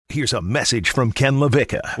Here's a message from Ken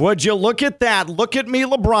LaVicka. Would you look at that? Look at me,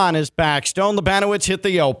 LeBron is back. Stone Labanowitz hit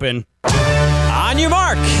the open. On your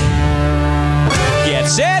mark. Get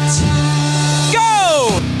set.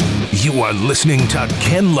 Go! You are listening to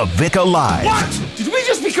Ken LaVicka Live. What? Did we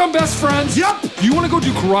just become best friends? Yep. Do you want to go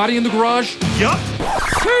do karate in the garage? Yup.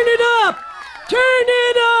 Turn it up! Turn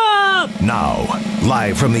it up! Now,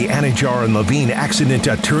 live from the Anajar and Levine Accident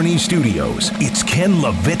Attorney Studios, it's Ken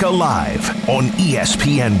LaVicka Live on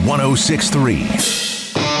ESPN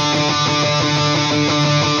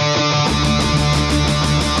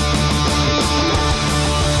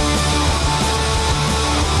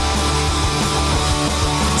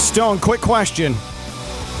Stone, quick question.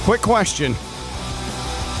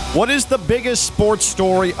 What is the biggest sports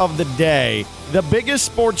story of the day? The biggest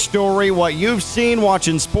sports story, what you've seen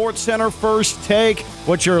watching SportsCenter First Take,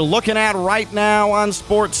 what you're looking at right now on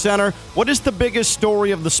SportsCenter. What is the biggest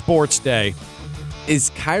story of the sports day? Is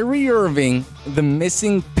Kyrie Irving the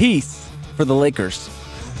missing piece for the Lakers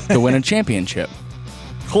to win a championship?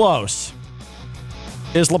 Close.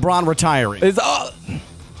 Is LeBron retiring?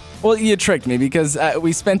 Well, you tricked me because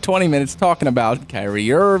we spent 20 minutes talking about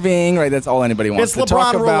Kyrie Irving, right? That's all anybody wants to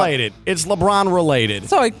talk about. It's LeBron related.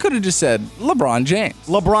 So I could have just said LeBron James.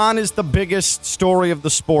 LeBron is the biggest story of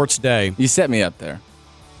the sports day. You set me up there.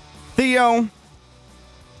 Theo,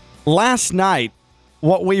 last night,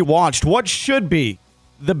 what we watched, what should be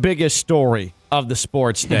the biggest story of the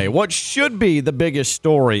sports day? What should be the biggest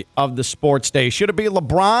story of the sports day? Should it be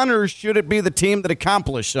LeBron or should it be the team that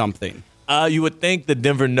accomplished something? You would think the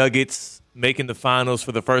Denver Nuggets making the finals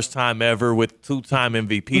for the first time ever with two-time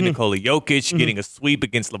MVP Nikola Jokic getting a sweep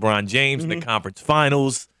against LeBron James in the conference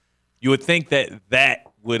finals. You would think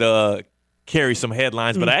that would carry some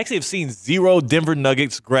headlines, but I actually have seen zero Denver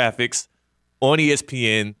Nuggets graphics on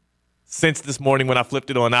ESPN since this morning when I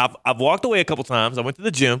flipped it on. I've walked away a couple times. I went to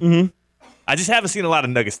the gym. I just haven't seen a lot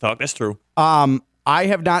of Nuggets talk. That's true. I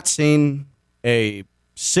have not seen a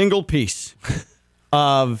single piece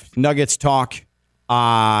of Nuggets talk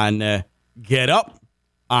on Get Up,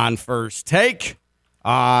 on First Take,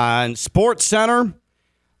 on SportsCenter.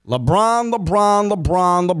 LeBron.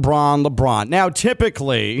 Now,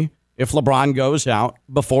 typically, if LeBron goes out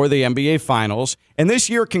before the NBA Finals, and this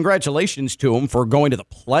year, congratulations to him for going to the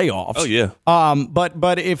playoffs. Oh, yeah.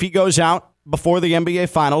 But if he goes out before the NBA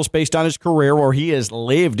Finals based on his career where he has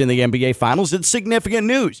lived in the NBA Finals, it's significant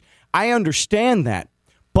news. I understand that.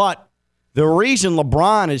 But the reason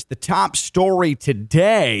LeBron is the top story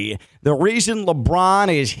today, the reason LeBron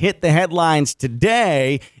has hit the headlines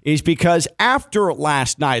today is because after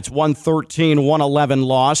last night's 113-111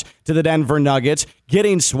 loss to the Denver Nuggets,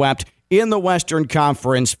 getting swept in the Western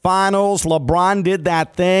Conference Finals, LeBron did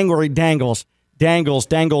that thing where he dangles,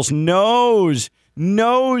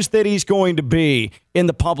 knows that he's going to be in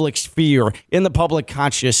the public sphere, in the public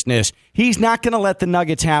consciousness. He's not going to let the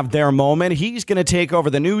Nuggets have their moment. He's going to take over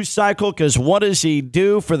the news cycle because what does he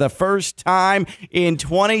do for the first time in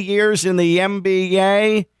 20 years in the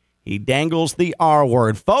NBA? He dangles the R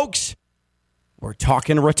word. Folks, we're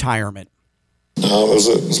talking retirement. It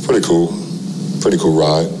was a pretty cool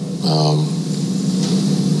ride.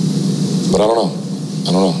 But I don't know.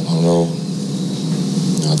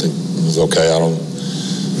 I think it was okay. I don't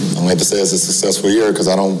like to say it's a successful year because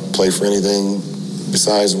I don't play for anything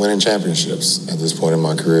besides winning championships at this point in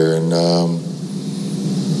my career, and I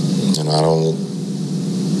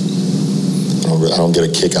don't get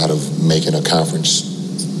a kick out of making a conference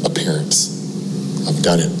appearance. I've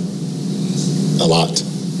done it a lot,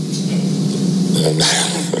 and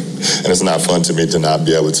it's not fun to me to not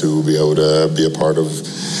be able to be a part of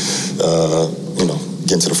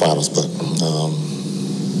getting to the finals, but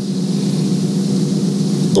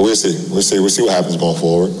we'll see. We'll see what happens going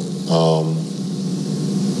forward.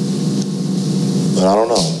 But I don't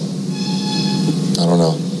know.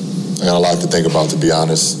 I got a lot to think about, to be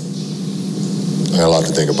honest.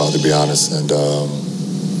 And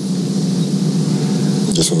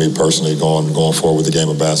just for me personally, going forward with the game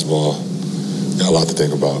of basketball, got a lot to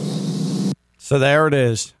think about. So there it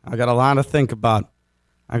is. I got a lot to think about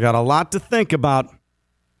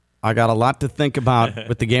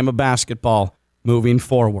with the game of basketball moving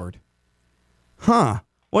forward.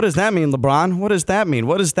 What does that mean, LeBron? What does that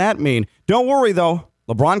mean? Don't worry, though.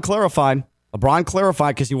 LeBron clarified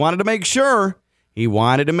because he wanted to make sure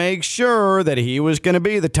that he was going to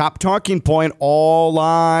be the top talking point. All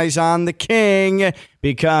eyes on the king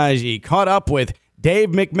because he caught up with Dave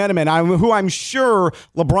McMenamin, who I'm sure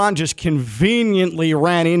LeBron just conveniently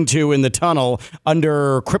ran into in the tunnel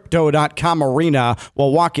under Crypto.com Arena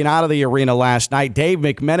while walking out of the arena last night. Dave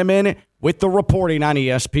McMenamin with the reporting on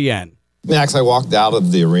ESPN. Max, I walked out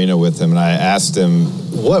of the arena with him and I asked him,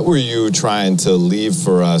 what were you trying to leave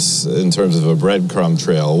for us in terms of a breadcrumb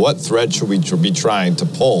trail? What thread should we be trying to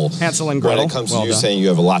pull Hansel and Gretel. when it comes to you saying you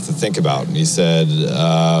have a lot to think about? And he said,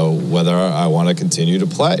 whether I want to continue to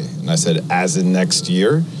play. And I said, as in next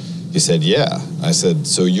year? He said, yeah. I said,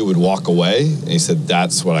 so you would walk away? And he said,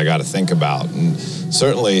 that's what I got to think about. And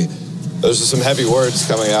certainly, those are some heavy words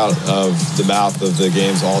coming out of the mouth of the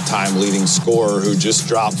game's all-time leading scorer who just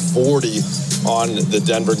dropped 40 on the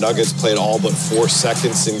Denver Nuggets, played all but 4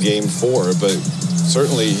 seconds in Game 4. But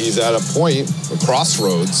certainly he's at a point, a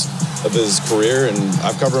crossroads of his career, and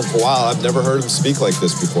I've covered him for a while. I've never heard him speak like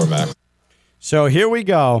this before, Max. So here we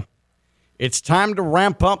go. It's time to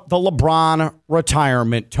ramp up the LeBron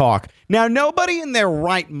retirement talk. Now, nobody in their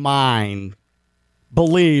right mind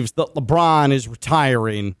believes that LeBron is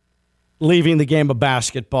retiring, leaving the game of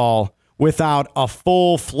basketball without a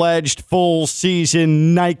full-fledged,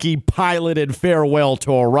 full-season, Nike-piloted farewell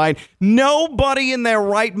tour, right? Nobody in their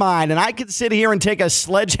right mind, and I could sit here and take a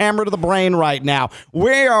sledgehammer to the brain right now.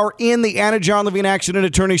 We are in the Anna John Levine Accident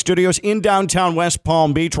Attorney Studios in downtown West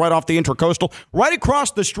Palm Beach, right off the Intercoastal. Right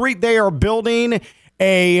across the street, they are building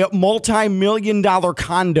a multi-million-dollar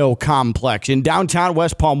condo complex in downtown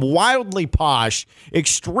West Palm, wildly posh,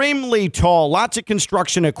 extremely tall, lots of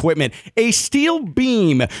construction equipment. A steel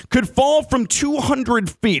beam could fall from 200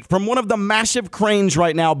 feet from one of the massive cranes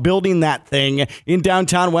right now building that thing in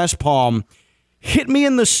downtown West Palm, hit me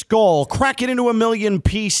in the skull, crack it into a million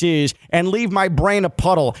pieces, and leave my brain a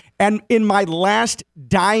puddle. And in my last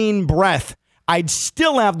dying breath, I'd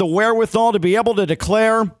still have the wherewithal to be able to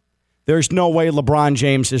declare, there's no way LeBron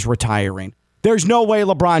James is retiring. There's no way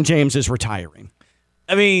LeBron James is retiring.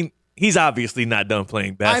 I mean, he's obviously not done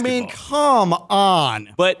playing basketball. I mean, come on.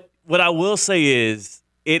 But what I will say is,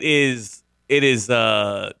 it is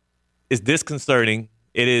disconcerting.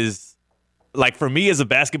 It is, like, for me as a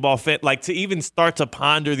basketball fan, like, to even start to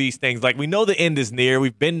ponder these things. Like, we know the end is near.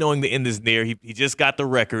 We've been knowing the end is near. He just got the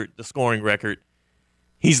record, the scoring record.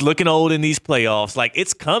 He's looking old in these playoffs. Like,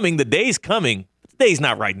 it's coming. The day's coming. But the day's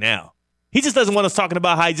not right now. He just doesn't want us talking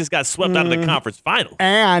about how he just got swept out of the conference finals.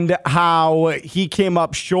 And how he came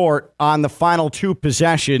up short on the final 2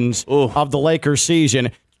 possessions of the Lakers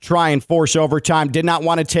season. Try and force overtime. Did not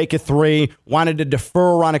want to take a 3. Wanted to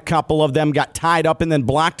defer on a couple of them. Got tied up and then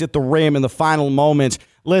blocked at the rim in the final moments.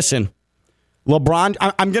 Listen, LeBron,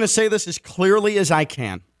 I'm going to say this as clearly as I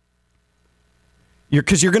can.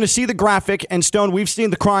 Because you're going to see the graphic. And Stone, we've seen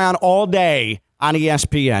the cryon all day on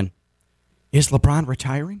ESPN. Is LeBron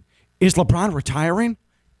retiring? Is LeBron retiring?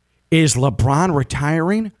 Is LeBron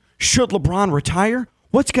retiring? Should LeBron retire?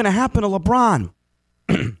 What's going to happen to LeBron?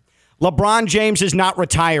 LeBron James is not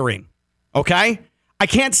retiring, okay? I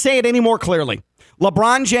can't say it any more clearly.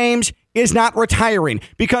 LeBron James is not retiring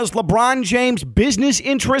because LeBron James' business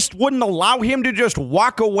interest wouldn't allow him to just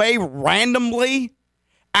walk away randomly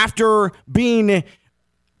after being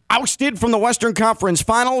ousted from the Western Conference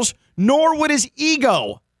Finals, nor would his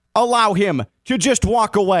ego allow him to just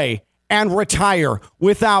walk away and retire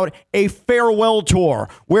without a farewell tour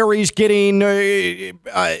where he's getting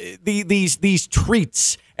these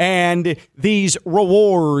treats and these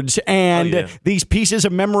rewards and these pieces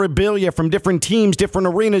of memorabilia from different teams, different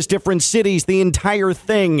arenas, different cities, the entire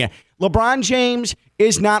thing. LeBron James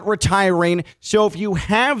is not retiring. So if you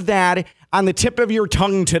have that on the tip of your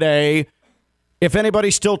tongue today, if anybody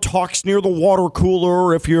still talks near the water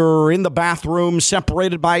cooler, if you're in the bathroom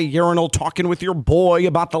separated by a urinal talking with your boy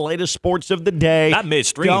about the latest sports of the day. Not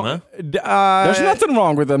midstream, huh? There's nothing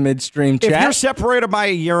wrong with a midstream chat. If you're separated by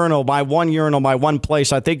a urinal, by one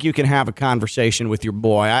place, I think you can have a conversation with your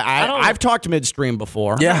boy. I've talked midstream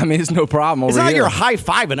before. Yeah, I mean, it's no problem over here. It's not here. like you're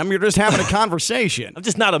high-fiving him. You're just having a conversation. I'm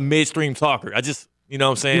just not a midstream talker. You know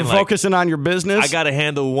what I'm saying? You're focusing on your business? I got to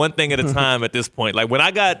handle one thing at a time at this point. Like when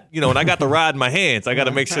I got the rod in my hands, I got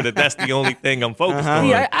to make sure that that's the only thing I'm focused on.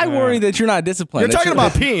 Yeah, I worry that you're not disciplined. You're talking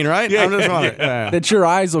about peeing, right? Yeah, I'm just wondering. That your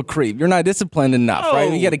eyes will creep. You're not disciplined enough, right?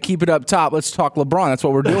 You got to keep it up top. Let's talk LeBron. That's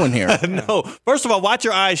what we're doing here. No. First of all, watch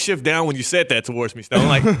your eyes shift down when you said that towards me, Stone.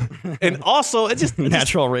 Like, and also,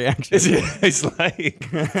 natural reaction. It's like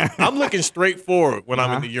I'm looking straight forward when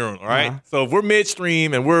I'm in the urinal. All right. So if we're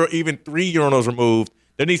midstream and we're even 3 urinals removed,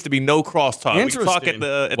 there needs to be no crosstalk. We can talk at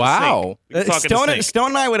the sink. Stone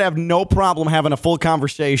and I would have no problem having a full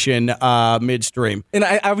conversation midstream. And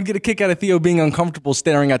I would get a kick out of Theo being uncomfortable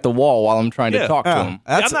staring at the wall while I'm trying to talk to him.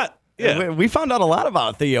 Yeah. We found out a lot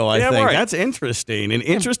about Theo, I think. Right. That's interesting. An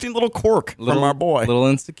interesting little quirk from our boy. Little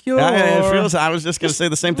insecure. I was just going to say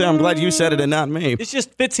the same thing. I'm glad you said it and not me. It's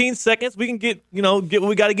just 15 seconds. We can get what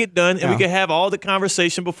we got to get done, and we can have all the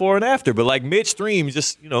conversation before and after. But like midstream,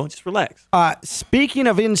 just relax. Speaking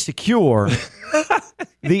of insecure,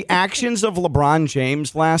 the actions of LeBron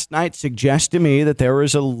James last night suggest to me that there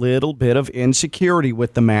is a little bit of insecurity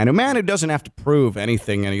with the man. A man who doesn't have to prove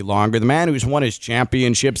anything any longer. The man who's won his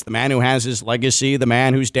championships. The man who has his legacy. The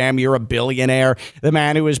man who's damn near a billionaire. The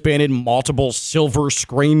man who has been in multiple silver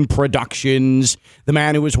screen productions. The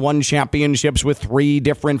man who has won championships with 3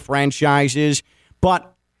 different franchises.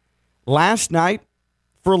 But last night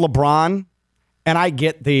for LeBron, and I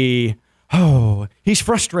get he's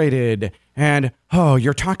frustrated. And,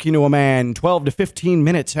 you're talking to a man 12 to 15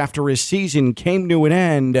 minutes after his season came to an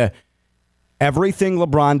end. Everything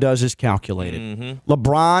LeBron does is calculated. Mm-hmm.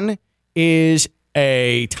 LeBron is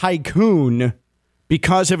a tycoon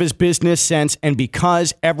because of his business sense and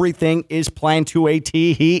because everything is planned to a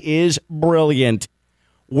T. He is brilliant.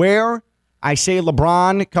 Where I say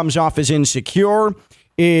LeBron comes off as insecure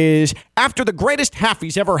is after the greatest half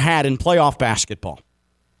he's ever had in playoff basketball.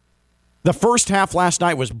 The first half last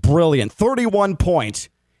night was brilliant. 31 points.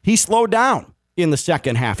 He slowed down in the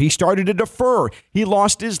second half. He started to defer. He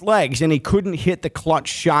lost his legs, and he couldn't hit the clutch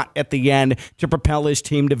shot at the end to propel his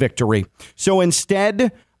team to victory. So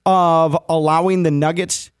instead of allowing the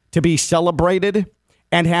Nuggets to be celebrated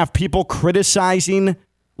and have people criticizing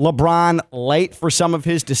LeBron late for some of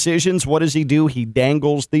his decisions, what does he do? He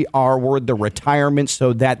dangles the R word, the retirement,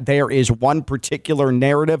 so that there is one particular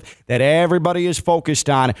narrative that everybody is focused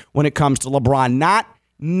on when it comes to LeBron.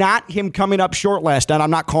 Not him coming up short last night. I'm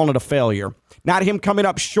not calling it a failure. Not him coming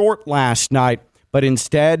up short last night, but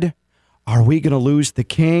instead, are we going to lose the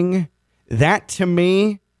king? That, to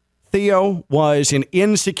me, Theo, was an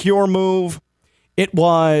insecure move. It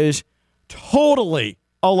was totally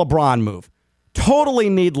a LeBron move. Totally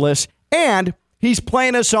needless, and he's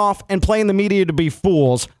playing us off and playing the media to be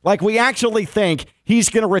fools. Like we actually think he's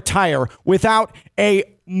going to retire without a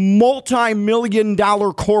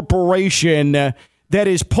multi-million-dollar corporation that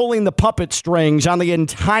is pulling the puppet strings on the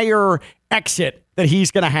entire exit that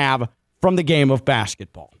he's going to have from the game of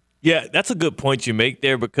basketball. Yeah, that's a good point you make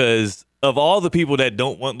there because of all the people that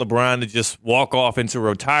don't want LeBron to just walk off into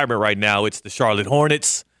retirement right now, it's the Charlotte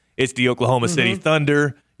Hornets, it's the Oklahoma City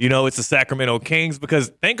Thunder, it's the Sacramento Kings, because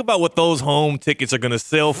think about what those home tickets are going to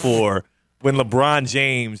sell for when LeBron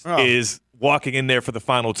James is walking in there for the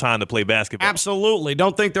final time to play basketball. Absolutely.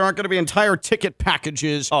 Don't think there aren't going to be entire ticket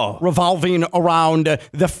packages revolving around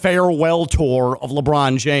the farewell tour of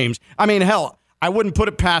LeBron James. I mean, hell, I wouldn't put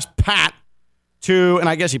it past Pat and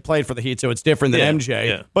I guess he played for the Heat, so it's different than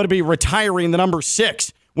MJ, but to be retiring the number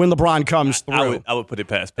 6 when LeBron comes through. I would put it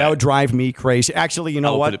past Pat. That would drive me crazy. Actually, you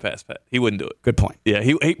know what? I would put it past Pat. He wouldn't do it. Good point. Yeah,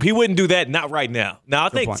 he wouldn't do that, not right now. Now, I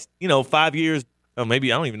think, 5 years, or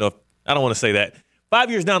maybe, I don't even know I don't want to say that. 5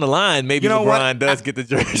 years down the line, maybe LeBron does get the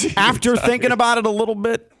jersey. After thinking about it a little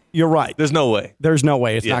bit, you're right. There's no way. There's no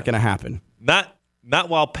way. It's not going to happen. Not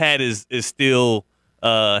while Pat is still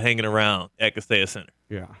hanging around at Kaseya Center.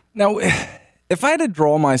 Yeah. Now, if I had to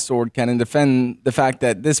draw my sword, Ken, and defend the fact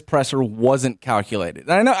that this presser wasn't calculated,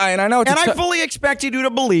 and I know, I fully expected you to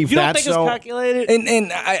believe you that. You don't think it's calculated?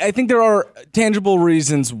 And I think there are tangible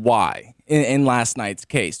reasons why in last night's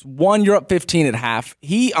case. One, you're up 15 at half.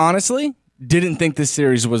 He honestly didn't think this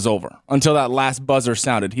series was over until that last buzzer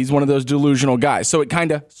sounded. He's one of those delusional guys, so it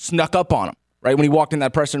kind of snuck up on him, right? When he walked in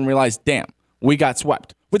that presser and realized, damn, we got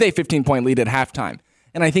swept with a 15-point lead at halftime.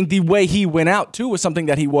 And I think the way he went out, too, was something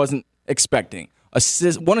that he wasn't expecting.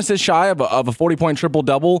 One assist shy of a 40-point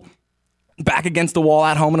triple-double back against the wall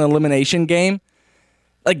at home in an elimination game.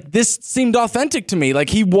 Like, this seemed authentic to me. Like,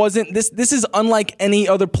 he wasn't... This is unlike any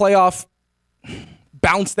other playoff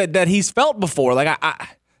bounce that he's felt before. Like,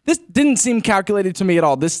 this didn't seem calculated to me at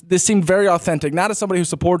all. This seemed very authentic. Not as somebody who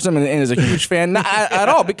supports him and is a huge fan, not at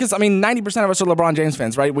all. Because, 90% of us are LeBron James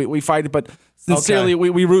fans, right? We fight, but sincerely,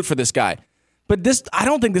 we root for this guy. But I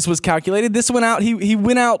don't think this was calculated. This went out... He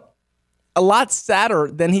went out a lot sadder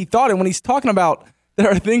than he thought. And when he's talking about there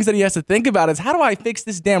are things that he has to think about is how do I fix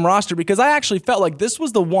this damn roster? Because I actually felt like this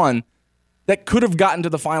was the one that could have gotten to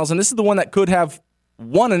the finals, and this is the one that could have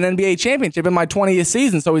won an NBA championship in my 20th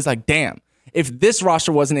season. So he's like, damn, if this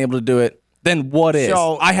roster wasn't able to do it, then what is?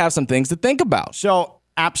 So, I have some things to think about. So,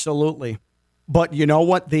 absolutely. But you know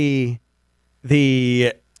what the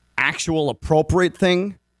actual appropriate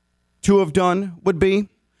thing to have done would be?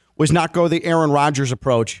 Was not go the Aaron Rodgers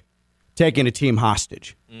approach, taking a team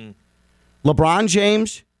hostage. LeBron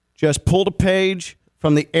James just pulled a page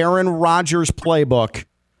from the Aaron Rodgers playbook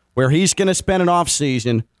where he's going to spend an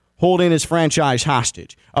offseason holding his franchise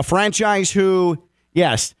hostage. A franchise who,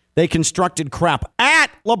 yes, they constructed crap at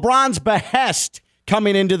LeBron's behest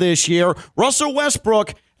coming into this year. Russell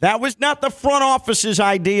Westbrook, that was not the front office's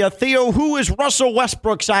idea. Theo, who is Russell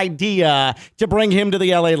Westbrook's idea to bring him to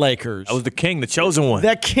the LA Lakers? That was the king, the chosen one.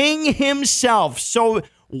 The king himself. So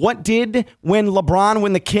what did when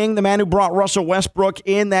the king, the man who brought Russell Westbrook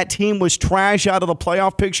in, that team was trash out of the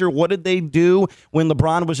playoff picture? What did they do when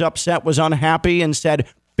LeBron was upset, was unhappy, and said,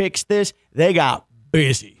 fix this? They got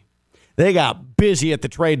busy. They got busy at the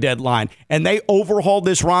trade deadline, and they overhauled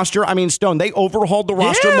this roster. I mean, Stone, they overhauled the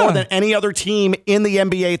roster more than any other team in the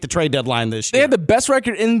NBA at the trade deadline this year. They had the best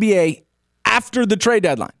record in the NBA after the trade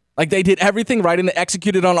deadline. Like, they did everything right, and they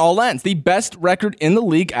executed on all ends. The best record in the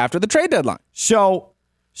league after the trade deadline. So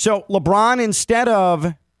LeBron, instead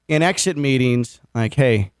of in exit meetings, like,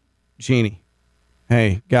 hey, Jeannie,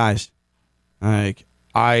 hey, guys, like,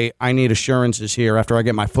 I need assurances here after I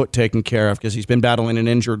get my foot taken care of because he's been battling an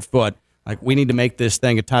injured foot. Like, we need to make this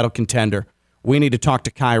thing a title contender. We need to talk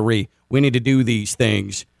to Kyrie. We need to do these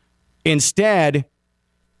things. Instead,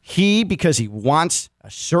 because he wants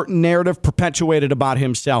a certain narrative perpetuated about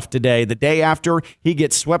himself today, the day after he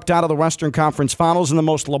gets swept out of the Western Conference Finals in the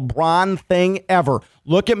most LeBron thing ever.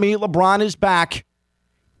 Look at me, LeBron is back.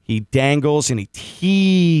 He dangles and he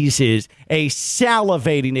teases a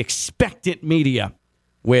salivating, expectant media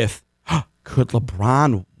with, could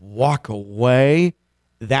LeBron walk away?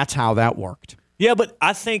 That's how that worked. Yeah, but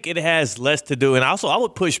I think it has less to do. And also, I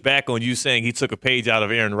would push back on you saying he took a page out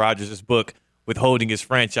of Aaron Rodgers' book with holding his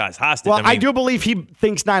franchise hostage. Well, I do believe he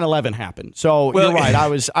thinks 9/11 happened. So you're right. I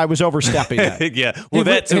was overstepping that. Yeah. Well,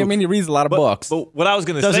 that too. I mean, he reads a lot of books. But what I was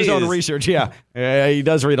going to say does his own is, research. Yeah, he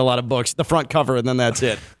does read a lot of books. The front cover, and then that's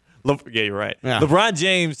it. Yeah, you're right. Yeah. LeBron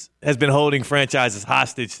James has been holding franchises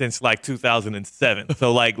hostage since like 2007.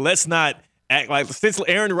 So like, let's not act like since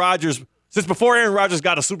before Aaron Rodgers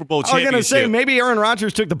got a Super Bowl championship. I was going to say, maybe Aaron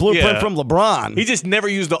Rodgers took the blueprint from LeBron. He just never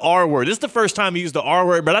used the R word. This is the first time he used the R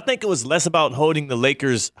word, but I think it was less about holding the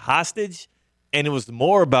Lakers hostage, and it was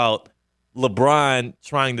more about LeBron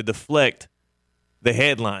trying to deflect the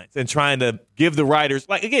headlines and trying to give the writers,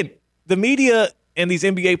 like, again, the media and these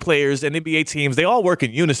NBA players and NBA teams, they all work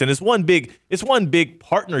in unison. It's one big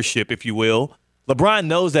partnership, if you will. LeBron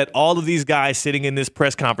knows that all of these guys sitting in this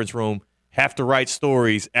press conference room have to write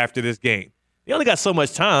stories after this game. They only got so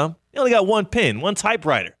much time. They only got one pen, one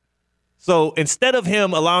typewriter. So instead of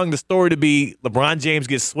him allowing the story to be LeBron James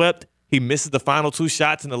gets swept, he misses the final 2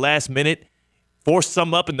 shots in the last minute, forced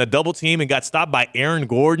some up in the double team and got stopped by Aaron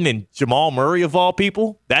Gordon and Jamal Murray of all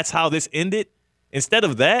people. That's how this ended. Instead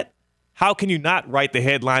of that, how can you not write the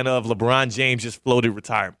headline of LeBron James just floated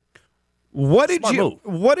retirement? What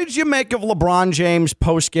did you make of LeBron James'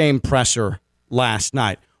 post-game presser last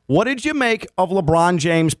night? What did you make of LeBron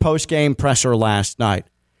James' post-game presser last night?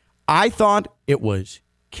 I thought it was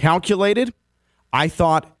calculated. I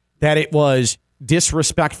thought that it was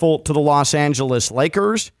disrespectful to the Los Angeles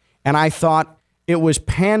Lakers, and I thought it was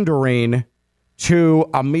pandering to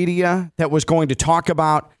a media that was going to talk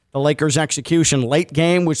about the Lakers' execution late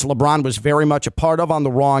game, which LeBron was very much a part of on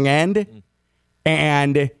the wrong end.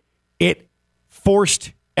 And it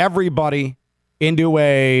forced everybody into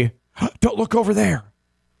a, don't look over there,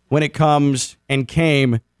 when it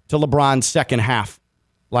came to LeBron's second half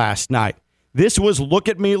last night. This was look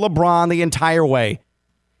at me, LeBron, the entire way.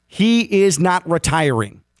 He is not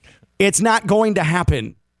retiring. It's not going to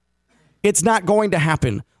happen. It's not going to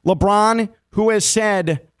happen. LeBron, who has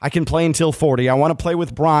said, I can play until 40. I want to play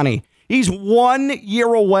with Bronny. He's 1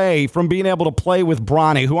 year away from being able to play with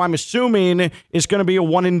Bronny, who I'm assuming is going to be a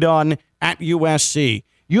one and done at USC.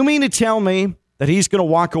 You mean to tell me that he's going to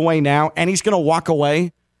walk away now, and he's going to walk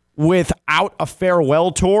away without a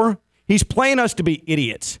farewell tour? He's playing us to be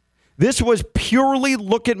idiots. This was purely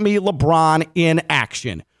look at me, LeBron in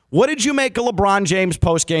action. What did you make of LeBron James'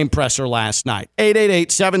 post-game presser last night?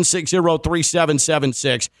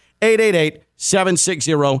 888-760-3776.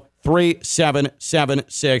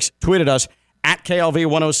 888-760-3776. Tweeted us at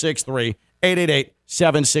KLV1063.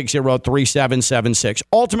 888-760-3776.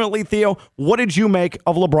 Ultimately, Theo, what did you make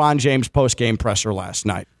of LeBron James' post-game presser last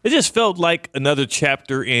night? It just felt like another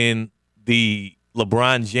chapter in the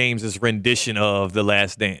LeBron James's rendition of The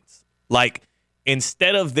Last Dance. Like,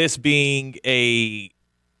 instead of this being a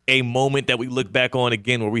moment that we look back on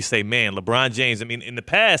again where we say, man, LeBron James, I mean, in the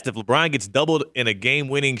past, if LeBron gets doubled in a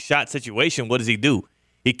game-winning shot situation, what does he do?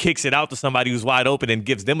 He kicks it out to somebody who's wide open and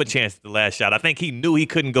gives them a chance at the last shot. I think he knew he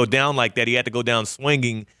couldn't go down like that. He had to go down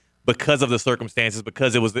swinging because of the circumstances,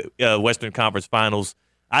 because it was the Western Conference Finals.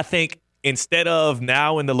 I think instead of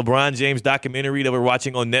now in the LeBron James documentary that we're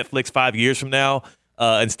watching on Netflix 5 years from now,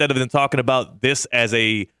 instead of them talking about this as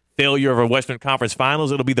a failure of a Western Conference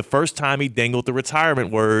Finals, it'll be the first time he dangled the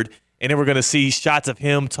retirement word. And then we're going to see shots of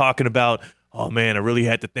him talking about, oh, man, I really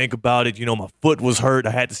had to think about it. You know, my foot was hurt. I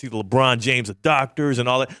had to see the LeBron James of doctors and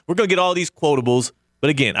all that. We're going to get all these quotables. But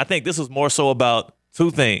again, I think this was more so about two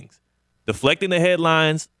things: deflecting the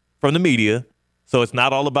headlines from the media, so it's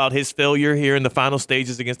not all about his failure here in the final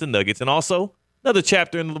stages against the Nuggets. And also, another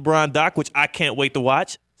chapter in the LeBron doc, which I can't wait to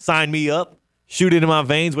watch. Sign me up. Shoot it in my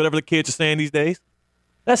veins, whatever the kids are saying these days.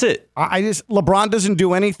 That's it. LeBron doesn't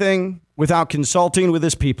do anything without consulting with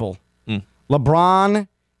his people. LeBron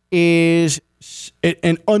is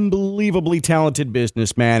an unbelievably talented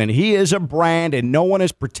businessman, and he is a brand, and no one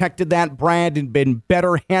has protected that brand and been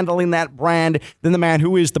better handling that brand than the man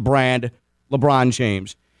who is the brand, LeBron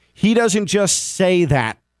James. He doesn't just say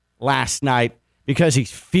that last night because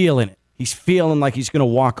he's feeling it. He's feeling like he's going to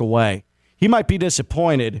walk away. He might be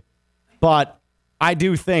disappointed, but I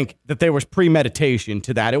do think that there was premeditation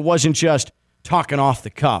to that. It wasn't just talking off the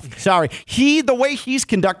cuff. Sorry. The way he's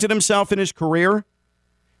conducted himself in his career,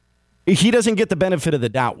 he doesn't get the benefit of the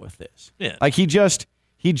doubt with this. Yeah. Like he just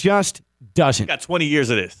doesn't. Got 20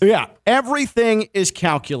 years of this. Yeah. Everything is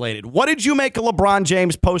calculated. What did you make of LeBron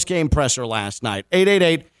James post-game presser last night?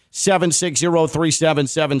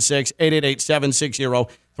 888-760-3776,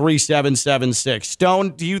 888-760-3776.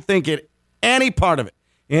 Stone, do you think any part of it,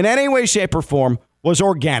 in any way, shape, or form, was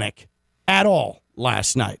organic at all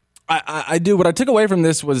last night? I do. What I took away from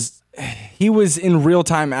this was he was in real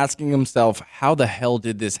time asking himself, how the hell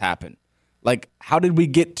did this happen? Like, how did we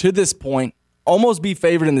get to this point, almost be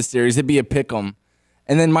favored in the series, it'd be a pick 'em,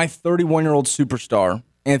 and then my 31-year-old superstar,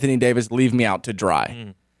 Anthony Davis, leave me out to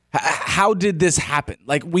dry? How did this happen?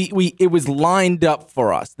 Like, it was lined up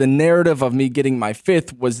for us. The narrative of me getting my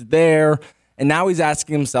fifth was there, and now he's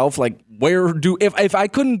asking himself, like, if I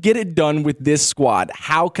couldn't get it done with this squad,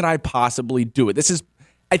 how can I possibly do it?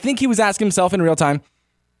 I think he was asking himself in real time,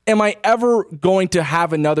 am I ever going to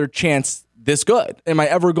have another chance this good? Am I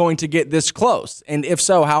ever going to get this close? And if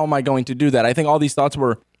so, how am I going to do that? I think all these thoughts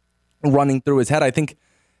were running through his head. I think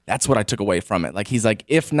that's what I took away from it. Like, he's like,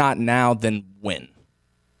 if not now, then when?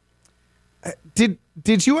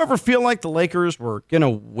 Did you ever feel like the Lakers were going to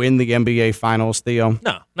win the NBA Finals, Theo?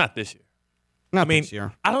 No, not this year. This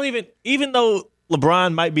year. I don't even though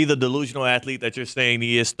LeBron might be the delusional athlete that you're saying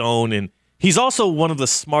he is, Stone, and he's also one of the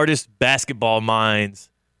smartest basketball minds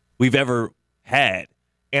we've ever had.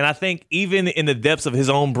 And I think even in the depths of his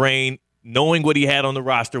own brain, knowing what he had on the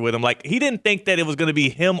roster with him, like, he didn't think that it was going to be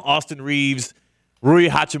him, Austin Reeves, Rui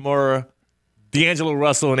Hachimura, D'Angelo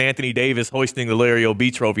Russell, and Anthony Davis hoisting the Larry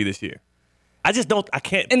O'B trophy this year. I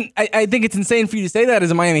can't. And I think it's insane for you to say that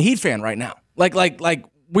as a Miami Heat fan right now. Like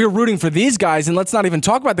we're rooting for these guys, and let's not even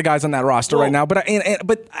talk about the guys on that roster right now. But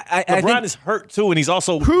I LeBron think is hurt too, and he's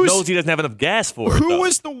also knows he doesn't have enough gas for it. Who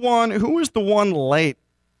was the one late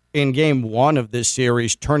in game one of this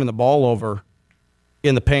series turning the ball over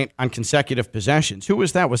in the paint on consecutive possessions? Who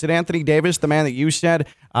was that? Was it Anthony Davis, the man that you said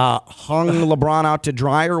hung LeBron out to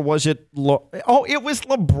dry, or was it? It was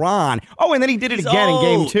LeBron. Oh, and then he did it again in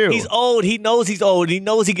game two. He's old. He knows he's old. He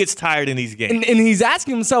knows he gets tired in these games. And he's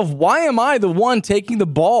asking himself, why am I the one taking the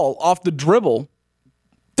ball off the dribble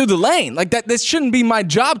through the lane? Like, that. This shouldn't be my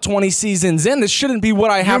job 20 seasons in. This shouldn't be what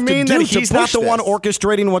I have to do. You mean that he's not the one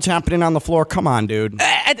orchestrating what's happening on the floor? Come on, dude.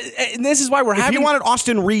 And this is why we're having. If he wanted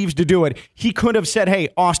Austin Reeves to do it, he could have said, "Hey,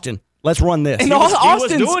 Austin, let's run this." And he was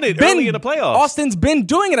doing it early in the playoffs. Austin's been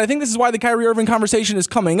doing it. I think this is why the Kyrie Irving conversation is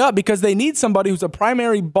coming up, because they need somebody who's a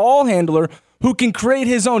primary ball handler who can create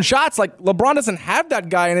his own shots. Like, LeBron doesn't have that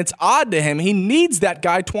guy, and it's odd to him. He needs that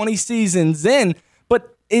guy 20 seasons in.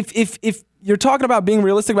 But if you're talking about being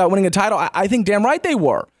realistic about winning a title, I think damn right they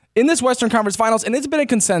were in this Western Conference Finals, and it's been a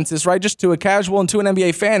consensus, right? Just to a casual and to an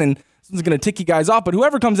NBA fan, and this is going to tick you guys off, but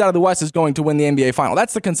whoever comes out of the West is going to win the NBA Final.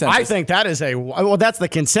 That's the consensus. I think that is that's the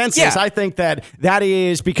consensus. Yeah. I think that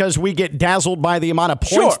is because we get dazzled by the amount of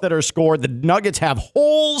points that are scored. The Nuggets have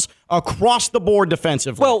holes across the board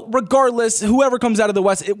defensively. Well, regardless, whoever comes out of the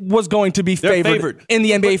West, it was going to be favored in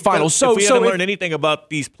the NBA Finals. So if we haven't learned anything about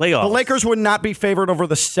these playoffs, the Lakers would not be favored over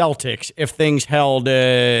the Celtics if things held.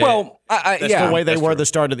 The way they were at the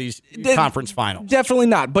start of these conference finals. Definitely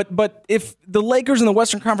not. But if the Lakers in the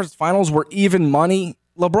Western Conference Finals were even money,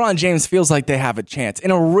 LeBron James feels like they have a chance,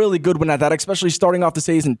 and a really good one at that, especially starting off the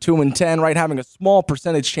season 2-10, right? Having a small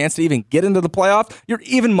percentage chance to even get into the playoffs. You're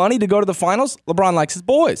even money to go to the finals. LeBron likes his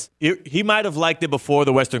boys. He might have liked it before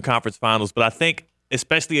the Western Conference Finals, but I think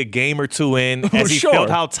especially a game or two in, as he felt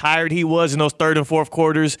how tired he was in those third and fourth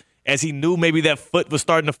quarters, as he knew maybe that foot was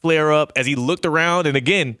starting to flare up, as he looked around, and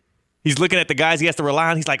again, he's looking at the guys he has to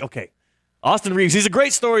rely on. He's like, okay, Austin Reeves, he's a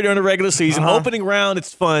great story during the regular season. Opening round,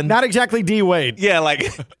 it's fun. Not exactly D. Wade. Yeah, like,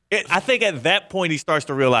 I think at that point he starts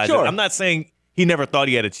to realize it. I'm not saying he never thought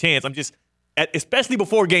he had a chance. I'm just, especially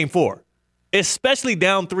before Game 4, especially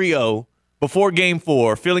down 3-0, before Game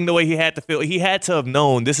 4, feeling the way he had to feel, he had to have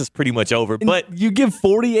known this is pretty much over. But you give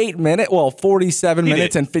 47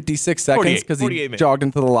 minutes and 56 seconds because he jogged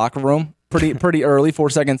into the locker room pretty early, 4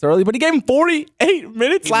 seconds early. But he gave him 48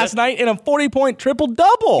 minutes last night in a 40-point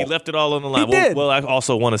triple-double. He left it all on the line. He did. Well, I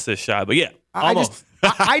also one assist shy, but yeah, almost.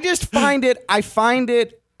 I just find it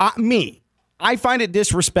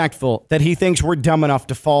disrespectful that he thinks we're dumb enough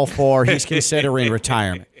to fall for he's considering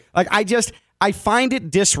retirement. Like, I find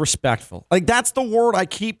it disrespectful. Like, that's the word I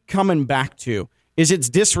keep coming back to, is it's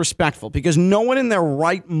disrespectful, because no one in their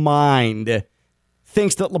right mind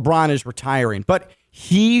thinks that LeBron is retiring. But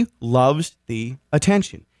he loves the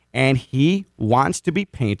attention, and he wants to be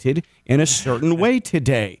painted in a certain way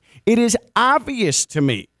today. It is obvious to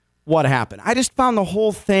me what happened. I just found the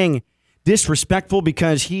whole thing disrespectful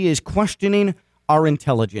because he is questioning our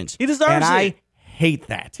intelligence. He deserves and it. I hate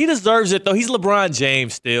that. He deserves it, though. He's LeBron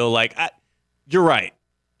James still. Like, you're right.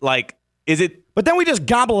 Like, is it? But then we just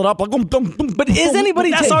gobble it up. Like, but is anybody?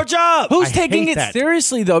 That's our job. Who's taking it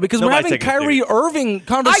seriously, though? Because we're having Kyrie Irving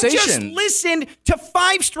conversation. I just listened to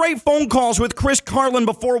 5 straight phone calls with Chris Carlin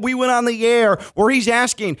before we went on the air, where he's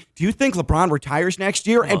asking, "Do you think LeBron retires next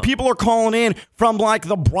year?" And people are calling in from like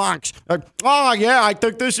the Bronx. Like, "Oh yeah, I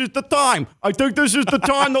think this is the time. I think this is the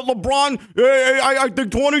time that LeBron. I think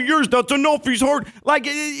 20 years. That's enough. He's hurt." Like,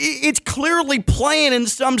 it's clearly playing in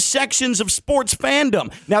some sections of sports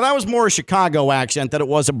fandom. Now that was more a Chicago accent than it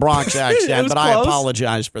was a Bronx accent, but I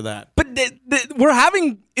apologize for that. But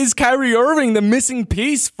is Kyrie Irving the missing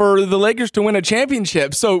piece for the Lakers to win a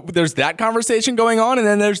championship? So there's that conversation going on, and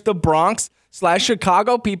then there's the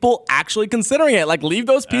Bronx/Chicago people actually considering it. Like, leave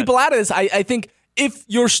those people out of this. I think if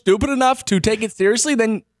you're stupid enough to take it seriously,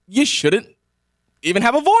 then you shouldn't even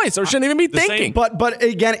have a voice or shouldn't even be thinking. But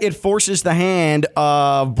again, it forces the hand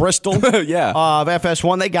of Bristol, of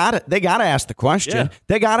FS1. They got it. They got to ask the question. Yeah.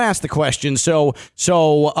 They got to ask the question. So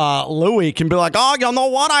Louis can be like, "Oh, you know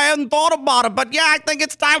what? I hadn't thought about it, but yeah, I think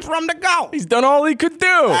it's time for him to go. He's done all he could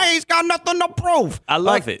do. Hey, he's got nothing to prove." I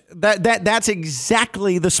love it. That's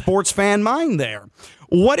exactly the sports fan mind there.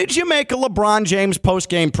 What did you make of LeBron James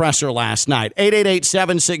post-game presser last night?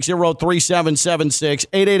 888-760-3776,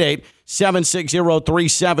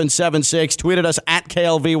 888-760-3776. Tweeted us at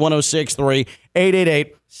KLV1063,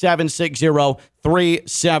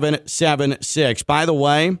 888-760-3776. By the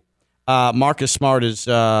way, Marcus Smart is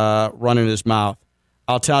running his mouth.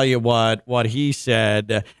 I'll tell you what he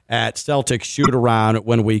said at Celtics shoot-around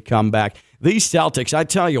when we come back. These Celtics, I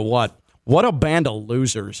tell you what a band of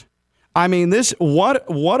losers. I mean,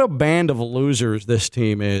 what a band of losers this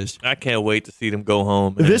team is. I can't wait to see them go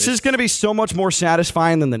home. Man. This is going to be so much more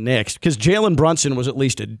satisfying than the Knicks, because Jalen Brunson was at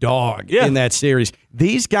least a dog in that series.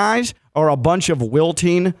 These guys are a bunch of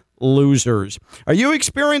wilting losers. Are you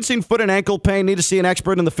experiencing foot and ankle pain? Need to see an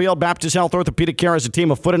expert in the field? Baptist Health Orthopedic Care has a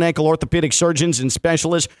team of foot and ankle orthopedic surgeons and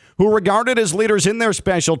specialists who are regarded as leaders in their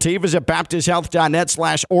specialty. Visit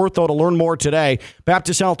baptisthealth.net/ortho to learn more today.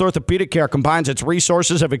 Baptist Health Orthopedic Care combines its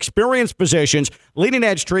resources of experienced physicians,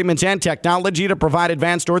 leading-edge treatments, and technology to provide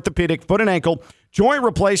advanced orthopedic, foot and ankle, joint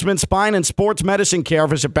replacement, spine, and sports medicine care.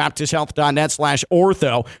 Visit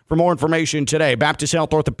baptisthealth.net/ortho for more information today. Baptist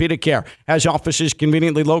Health Orthopedic Care has offices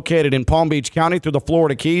conveniently located in Palm Beach County through the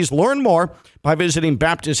Florida Keys. Learn more by visiting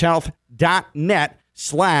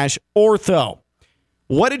baptisthealth.net/ortho.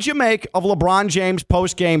 What did you make of LeBron James'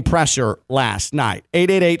 post-game presser last night?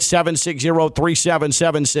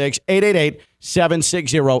 888-760-3776,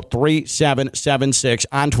 888-760-3776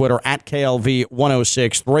 on Twitter at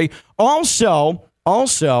KLV1063. Also,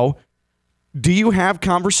 do you have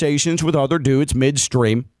conversations with other dudes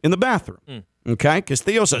midstream in the bathroom? Okay, because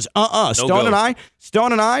Theo says, Stone and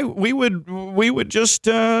I, we would just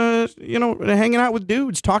hanging out with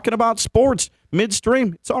dudes talking about sports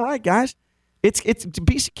midstream. It's all right, guys. It's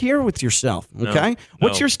be secure with yourself, okay?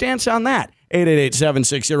 What's your stance on that?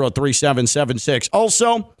 888-760-3776.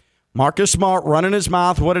 Also, Marcus Smart running his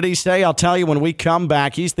mouth. What did he say? I'll tell you when we come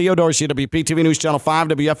back. He's Theo Dorsey, WPTV News Channel 5,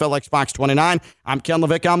 WFLX Fox 29. I'm Ken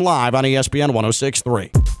Levick. I'm live on ESPN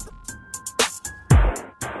 106.3.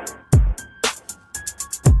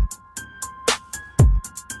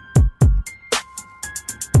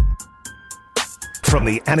 From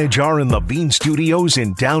the Anajar and Levine Studios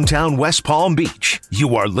in downtown West Palm Beach,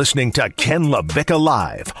 you are listening to Ken LaVicka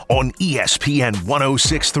Live on ESPN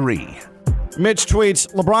 106.3. Mitch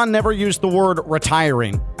tweets, LeBron never used the word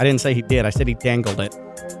retiring. I didn't say he did. I said he dangled it.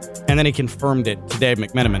 And then he confirmed it to Dave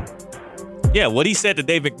McMenamin. Yeah, what he said to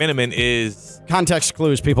Dave McMenamin is... Context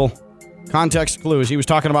clues, people. Context clues. He was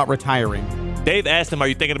talking about retiring. Dave asked him, are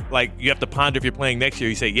you thinking, like, you have to ponder if you're playing next year?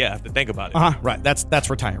 He said, yeah, I have to think about it. Right. That's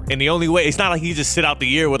retiring. And the only way, it's not like he just sit out the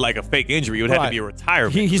year with, like, a fake injury. It would have to be a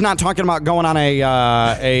retirement. He's not talking about going on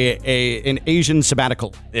an Asian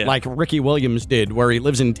sabbatical like Ricky Williams did, where he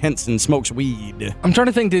lives in tents and smokes weed. I'm trying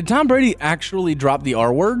to think, did Tom Brady actually drop the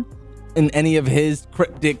R word in any of his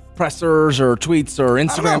cryptic pressers or tweets or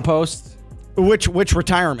Instagram posts? Which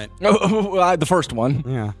retirement? The first one.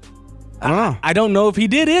 Yeah. I don't know. I don't know if he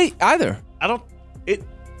did either. I don't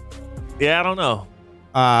know.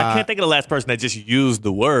 I can't think of the last person that just used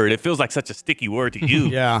the word. It feels like such a sticky word to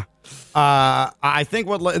use. Yeah. I think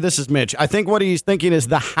this is Mitch. I think what he's thinking is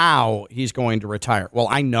the how he's going to retire. Well,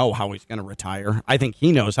 I know how he's going to retire. I think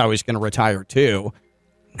he knows how he's going to retire too.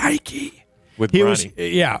 Nike. With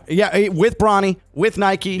Bronny. With Bronny, with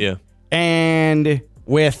Nike. Yeah. And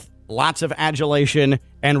with lots of adulation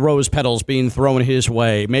and rose petals being thrown his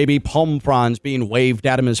way. Maybe palm fronds being waved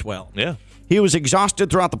at him as well. Yeah. He was exhausted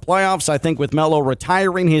throughout the playoffs. I think with Melo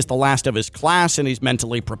retiring, he's the last of his class, and he's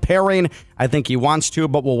mentally preparing. I think he wants to,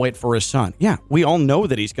 but we'll wait for his son. Yeah, we all know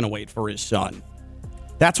that he's going to wait for his son.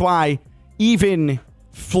 That's why even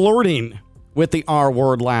flirting with the R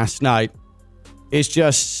word last night is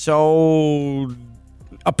just so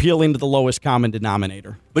appealing to the lowest common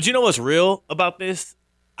denominator. But you know what's real about this?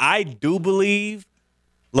 I do believe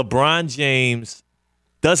LeBron James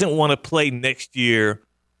doesn't want to play next year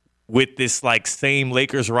with this like same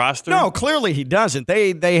Lakers roster. No, clearly he doesn't.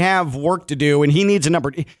 They have work to do, and he needs a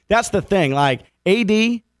number. That's the thing. Like, AD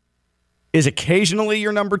is occasionally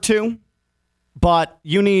your number two, but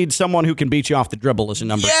you need someone who can beat you off the dribble as a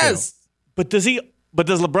number two. But does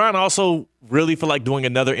LeBron also really feel like doing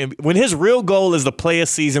another when his real goal is to play a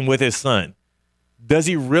season with his son? Does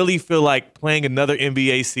he really feel like playing another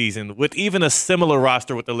NBA season with even a similar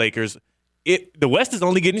roster with the Lakers? The West is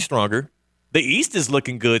only getting stronger. The East is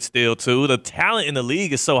looking good still, too. The talent in the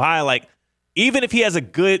league is so high. Like, even if he has a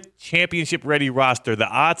good championship-ready roster, the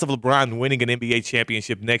odds of LeBron winning an NBA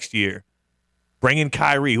championship next year, bringing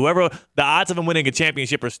Kyrie, whoever, the odds of him winning a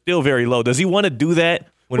championship are still very low. Does he want to do that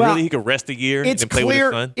when really he could rest a year and play with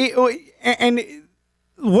his son? And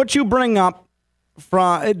what you bring up,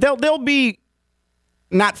 they'll be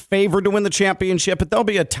not favored to win the championship, but they'll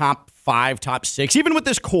be a top 5, top 6. Even with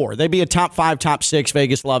this core, they'd be a top 5, top 6.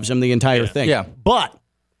 Vegas loves him, the entire thing. Yeah. But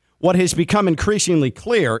what has become increasingly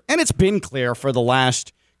clear, and it's been clear for the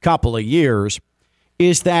last couple of years,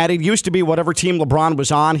 is that it used to be whatever team LeBron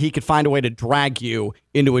was on, he could find a way to drag you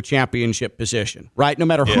into a championship position, right? No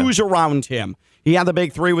matter who's around him. He had the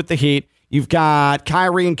big three with the Heat. You've got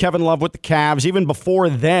Kyrie and Kevin Love with the Cavs. Even before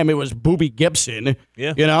them, it was Boobie Gibson,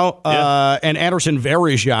 and Anderson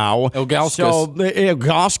Varejao.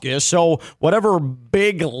 Ilgauskas. So whatever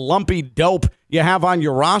big, lumpy dope you have on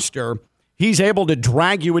your roster, he's able to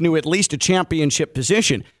drag you into at least a championship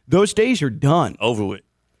position. Those days are done. Over with.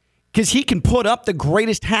 Because he can put up the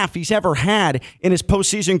greatest half he's ever had in his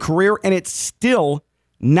postseason career, and it's still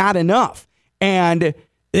not enough. And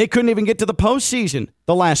they couldn't even get to the postseason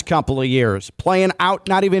the last couple of years, playing out,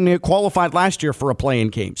 not even qualified last year for a play-in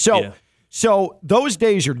game. So those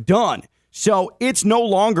days are done. So it's no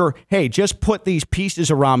longer, hey, just put these pieces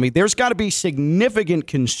around me. There's got to be significant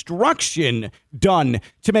construction done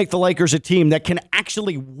to make the Lakers a team that can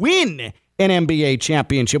actually win an NBA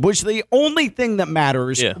championship, which is the only thing that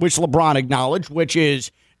matters, which LeBron acknowledged, which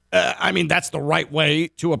is, that's the right way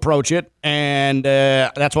to approach it. And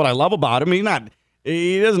that's what I love about him.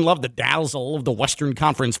 He doesn't love the dazzle of the Western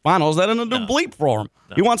Conference Finals. That doesn't do bleep for him.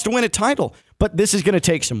 No. He wants to win a title. But this is going to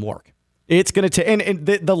take some work. It's going to take, and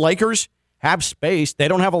the Lakers have space. They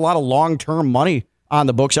don't have a lot of long-term money on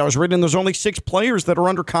the books. I was reading there's only 6 players that are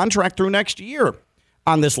under contract through next year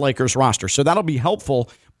on this Lakers roster. So that'll be helpful.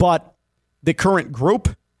 But the current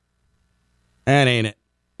group, that ain't it.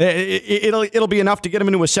 It'll be enough to get them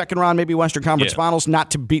into a second round, maybe Western Conference Finals,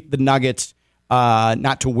 not to beat the Nuggets,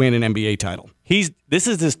 not to win an NBA title. This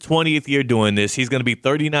is his 20th year doing this. He's going to be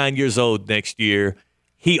 39 years old next year.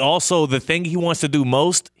 He also, the thing he wants to do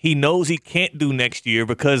most, he knows he can't do next year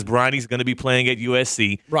because Bronny's going to be playing at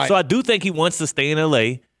USC. Right. So I do think he wants to stay in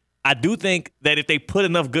LA. I do think that if they put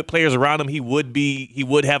enough good players around him, he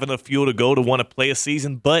would have enough fuel to go to want to play a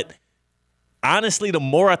season. But honestly, the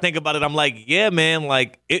more I think about it, I'm like, yeah, man,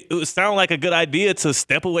 like it would sound like a good idea to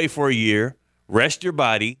step away for a year, rest your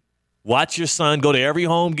body, watch your son go to every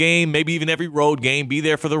home game, maybe even every road game, be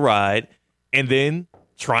there for the ride, and then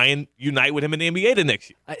try and unite with him in the NBA the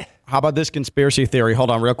next year. How about this conspiracy theory? Hold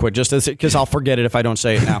on real quick, just because I'll forget it if I don't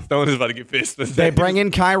say it now. Stone is about to get pissed. They bring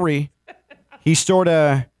in Kyrie. He sort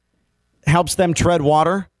of helps them tread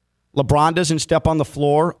water. LeBron doesn't step on the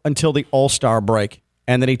floor until the All-Star break,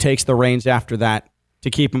 and then he takes the reins after that to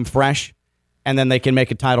keep him fresh, and then they can make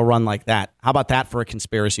a title run like that. How about that for a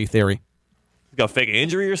conspiracy theory? You got a fake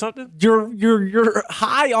injury or something? You're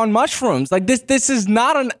high on mushrooms. Like this is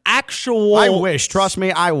not an actual. I wish. Trust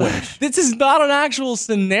me, I wish. This is not an actual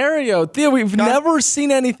scenario, Theo. We've never seen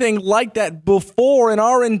anything like that before in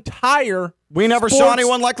our entire. We never saw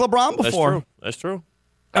anyone like LeBron before. That's true.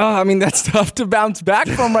 I mean, that's tough to bounce back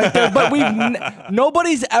from right there. But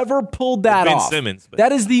nobody's ever pulled that Ben off. Simmons,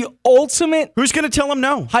 that is the ultimate. Who's going to tell him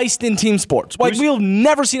no? Heist in team sports. Like we've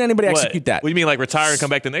never seen anybody execute that. What do you mean, like retire and come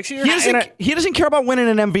back the next year? He doesn't care about winning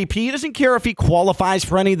an MVP. He doesn't care if he qualifies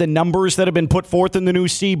for any of the numbers that have been put forth in the new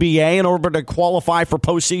CBA in order to qualify for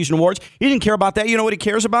postseason awards. He doesn't care about that. You know what he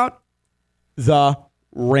cares about? The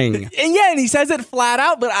ring. And he says it flat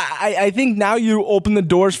out, but I think now you open the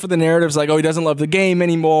doors for the narratives like, oh, he doesn't love the game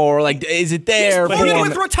anymore. Like, is it there? He's flirting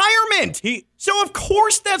with retirement. So, of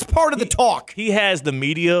course, that's part of the talk. He has the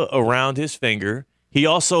media around his finger. He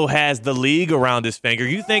also has the league around his finger.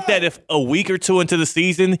 You think that if a week or two into the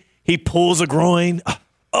season, he pulls a groin?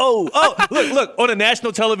 Look, on a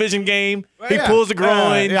national television game, he pulls a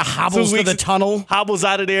groin. Hobbles to the tunnel. Hobbles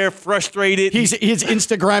out of there, frustrated. He's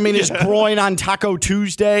Instagramming his groin on Taco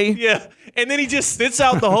Tuesday. Yeah, and then he just sits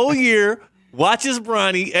out the whole year, watches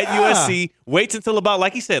Bronny at USC, waits until about,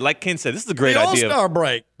 like he said, like Ken said, this is a great idea. All-Star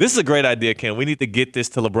break. This is a great idea, Ken. We need to get this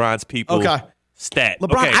to LeBron's people. Okay. Stat.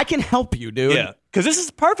 LeBron, okay. I can help you, dude. Yeah, because this is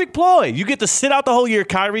a perfect ploy. You get to sit out the whole year.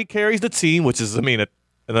 Kyrie carries the team, which is, a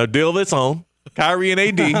deal of its own. Kyrie and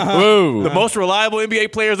AD, the most reliable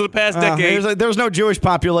NBA players of the past decade. There's no Jewish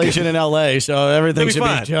population in LA, so everything should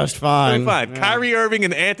be just fine. Yeah. Kyrie Irving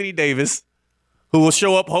and Anthony Davis, who will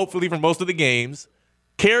show up hopefully for most of the games,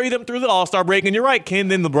 carry them through the All-Star break. And you're right, Ken.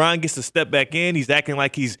 Then LeBron gets to step back in. He's acting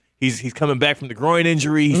like he's coming back from the groin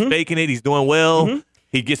injury. He's faking it. He's doing well.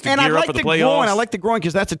 He gets to gear up for the playoffs. I like the groin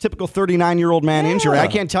because that's a typical 39-year-old man injury. I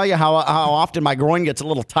can't tell you how often my groin gets a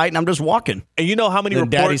little tight and I'm just walking. And you know how many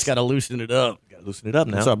reports? Daddy's got to loosen it up. Got to loosen it up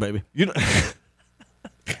now. What's up, baby? You know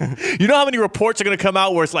how many reports are going to come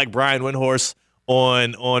out where it's like Brian Windhorst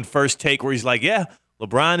on First Take where he's like, yeah,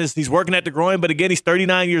 LeBron he's working at the groin, but again, he's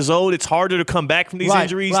 39 years old. It's harder to come back from these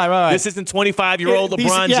injuries. Right. This isn't 25-year-old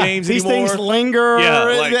LeBron James these anymore. These things linger.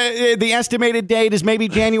 Yeah, the estimated date is maybe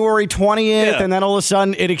January 20th, and then all of a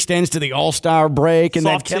sudden it extends to the All-Star break, and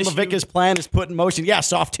soft then Ken LaVicka's plan is put in motion. Yeah,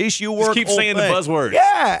 soft tissue work. Just keep saying the buzzwords.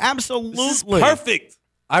 Yeah, absolutely. This is perfect.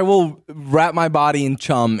 I will wrap my body in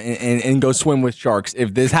chum and go swim with sharks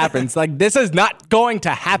if this happens. Like, this is not going to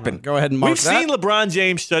happen. Go ahead and mark that. We've seen LeBron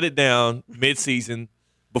James shut it down mid-season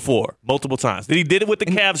before, multiple times. He did it with the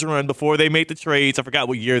Cavs run before they made the trades. I forgot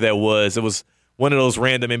what year that was. It was one of those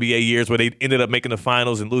random NBA years where they ended up making the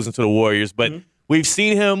finals and losing to the Warriors. But we've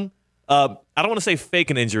seen him, I don't want to say fake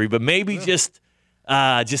an injury, but maybe just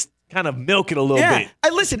kind of milk it a little bit.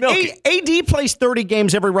 Listen, AD plays 30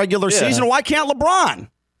 games every regular season. Why can't LeBron?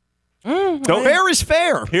 Fair is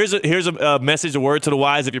fair. Here's a message, a word to the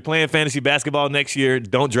wise. If you're playing fantasy basketball next year,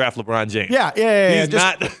 don't draft LeBron James. Yeah. He's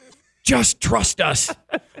not. Just trust us.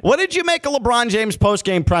 What did you make of LeBron James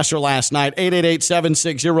post-game presser last night?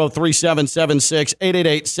 888-760-3776.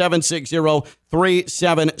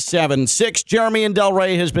 888-760-3776. Jeremy in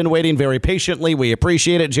Delray has been waiting very patiently. We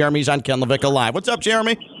appreciate it. Jeremy's on Ken LaVicka Live. What's up,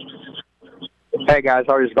 Jeremy? Hey, guys.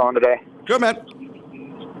 How are you going today? Good, man.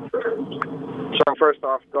 So, first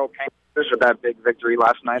off, go Panthers with that big victory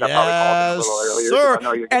last night. I probably called it a little earlier. Sir. I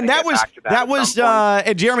know you're and that was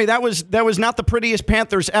Jeremy, that was not the prettiest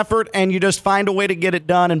Panthers effort, and you just find a way to get it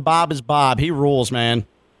done, and Bob is Bob. He rules, man.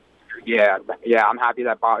 Yeah, I'm happy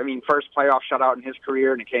that Bob. I mean, first playoff shutout in his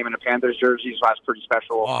career, and it came in a Panthers jersey, so that's pretty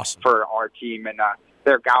special for our team. And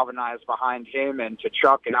they're galvanized behind him and to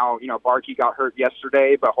Chuck. And now, Barkey got hurt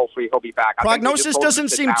yesterday, but hopefully he'll be back. Prognosis doesn't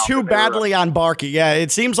seem too badly on Barkey. Yeah, it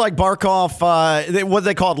seems like Barkov, what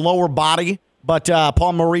they call it, lower body. But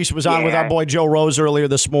Paul Maurice was on with our boy Joe Rose earlier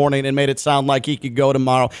this morning and made it sound like he could go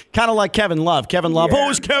tomorrow. Kind of like Kevin Love.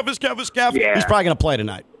 It's Kev. Yeah. He's probably going to play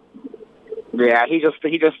tonight. Yeah, he just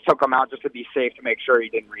took him out just to be safe to make sure he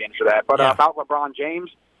didn't re-injure that. But about LeBron James,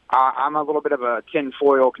 I'm a little bit of a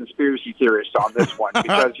tinfoil conspiracy theorist on this one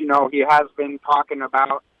because, he has been talking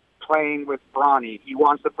about playing with Bronny. He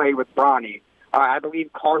wants to play with Bronny. I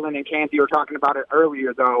believe Carlin and Canty were talking about it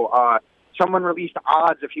earlier, though. Someone released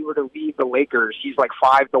odds if he were to leave the Lakers. He's like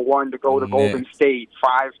 5-1 to go to Golden State,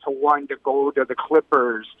 5-1 to go to the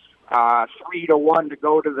Clippers, 3-1 to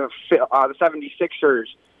go to the 76ers.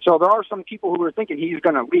 So there are some people who are thinking he's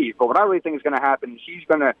going to leave. But what I really think is going to happen is he's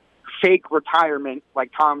going to fake retirement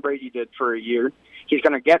like Tom Brady did for a year. He's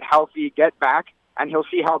going to get healthy, get back, and he'll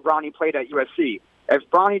see how Bronny played at USC. If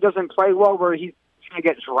Bronny doesn't play well where he's going to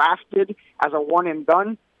get drafted as a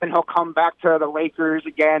one-and-done, then he'll come back to the Lakers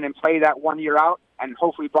again and play that 1 year out, and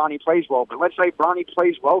hopefully Bronny plays well. But let's say Bronny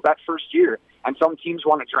plays well that first year, and some teams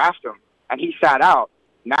want to draft him, and he sat out.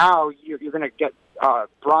 Now you're going to get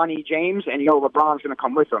Bronny James, and LeBron's going to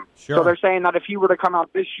come with him. Sure. So they're saying that if he were to come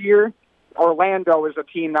out this year, Orlando is a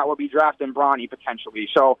team that will be drafting Bronny potentially.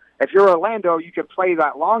 So if you're Orlando, you could play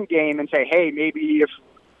that long game and say, hey, maybe if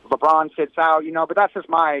LeBron sits out, but that's just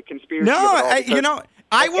my conspiracy.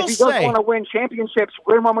 I will if he say, does want to win championships,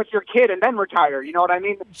 win one with your kid and then retire. You know what I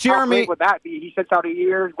mean? Jeremy, how great would that be? He sits out a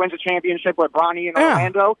year, wins a championship with Bronny in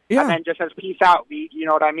Orlando, and then just says peace out, league. You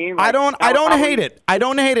know what I mean? I don't hate it. I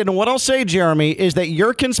don't hate it. And what I'll say, Jeremy, is that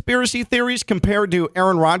your conspiracy theories compared to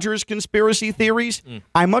Aaron Rodgers' conspiracy theories,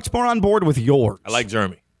 I'm much more on board with yours. I like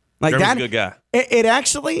Jeremy. Like Jeremy's that, a good guy. It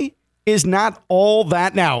actually is not all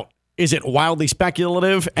that now. Is it wildly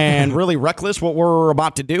speculative and really reckless what we're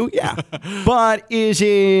about to do? Yeah. But is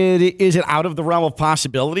it out of the realm of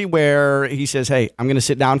possibility where he says, hey, I'm going to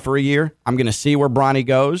sit down for a year. I'm going to see where Bronny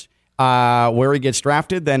goes, where he gets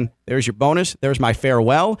drafted. Then there's your bonus. There's my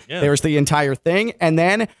farewell. Yeah. There's the entire thing. And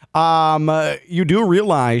then you do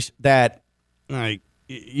realize that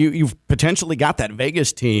you've potentially got that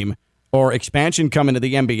Vegas team or expansion coming to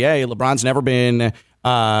the NBA. LeBron's never been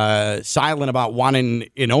silent about wanting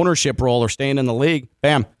an ownership role or staying in the league.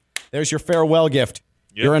 Bam. There's your farewell gift.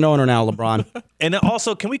 Yep. You're an owner now, LeBron. And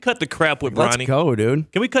also, can we cut the crap with Bronny? Let's go,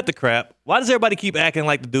 dude. Can we cut the crap? Why does everybody keep acting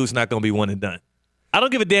like the dude's not going to be one and done? I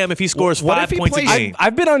don't give a damn if he scores 5 points a game.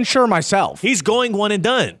 I've been unsure myself. He's going one and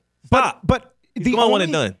done. Stop. But he's going one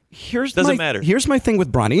and done. Doesn't matter. Here's my thing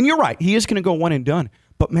with Bronny. And you're right. He is going to go one and done.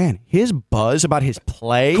 But, man, his buzz about his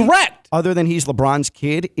play, correct, other than he's LeBron's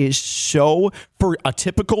kid, is so, for a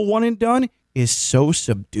typical one and done, is so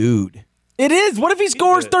subdued. It is. What if he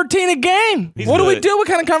scores 13 a game? What do we do? What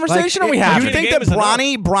kind of conversation are we having? You think that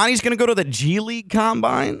Bronny's going to go to the G League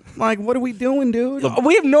Combine? Like, what are we doing, dude?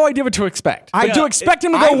 We have no idea what to expect. To expect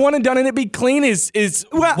him to go one and done and it be clean is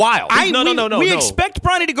wild. No. We expect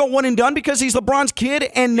Bronny to go one and done because he's LeBron's kid,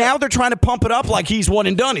 and now they're trying to pump it up like he's one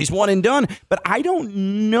and done. He's one and done. But I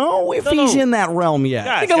don't know if he's in that realm yet.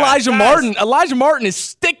 I think Elijah Martin is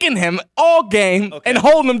sticking him all game and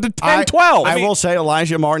holding him to 10-12. I will say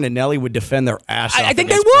Elijah Martin and Nelly would defend their ass off. I think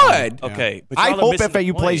they would. Yeah. Okay. But I hope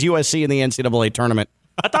FAU plays USC in the NCAA tournament.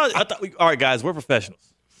 I thought all right, guys, we're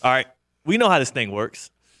professionals. All right. We know how this thing works.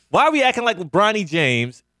 Why are we acting like Bronny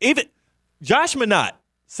James? Even Josh Minott,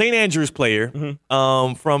 St. Andrews player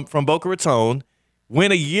from Boca Raton,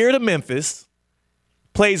 went a year to Memphis,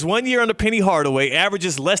 plays 1 year under Penny Hardaway,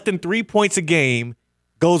 averages less than 3 points a game,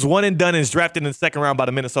 goes one and done, and is drafted in the second round by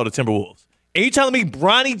the Minnesota Timberwolves. And you telling me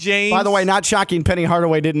Bronny James? By the way, not shocking. Penny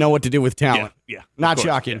Hardaway didn't know what to do with talent. Yeah, not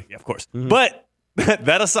shocking. Yeah, of course. Mm-hmm. But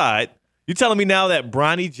that aside, you telling me now that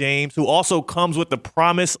Bronny James, who also comes with the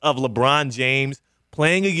promise of LeBron James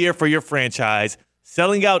playing a year for your franchise,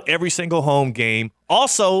 selling out every single home game,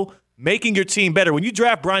 also making your team better. When you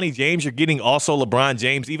draft Bronny James, you're getting also LeBron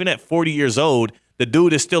James. Even at 40 years old, the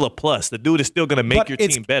dude is still a plus. The dude is still going to make your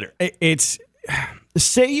team better.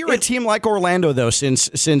 Say you're a team like Orlando, though, since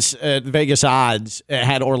Vegas odds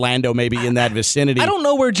had Orlando maybe in that vicinity. I don't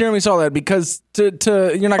know where Jeremy saw that because you're not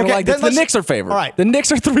going to like this. The Knicks are favored. All right. The Knicks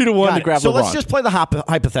are 3-1 to grab LeBron. So let's just play the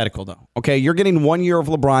hypothetical, though. Okay, you're getting 1 year of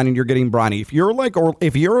LeBron and you're getting Bronny. If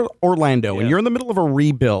you're Orlando and you're in the middle of a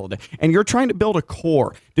rebuild and you're trying to build a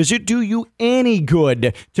core, does it do you any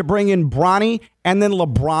good to bring in Bronny and then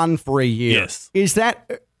LeBron for a year? Yes. Is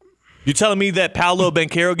that... You're telling me that Paolo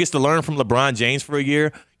Banchero gets to learn from LeBron James for a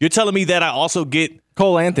year? You're telling me that I also get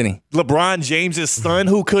Cole Anthony, LeBron James' son,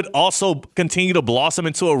 who could also continue to blossom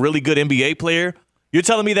into a really good NBA player? You're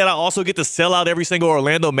telling me that I also get to sell out every single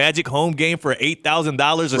Orlando Magic home game for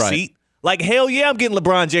 $8,000 a seat? Like, hell yeah, I'm getting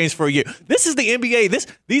LeBron James for a year. This is the NBA.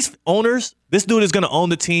 These owners, this dude is going to own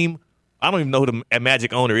the team. I don't even know who the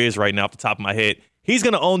Magic owner is right now off the top of my head. He's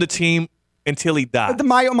going to own the team until he dies.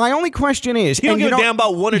 My only question is... He don't give a damn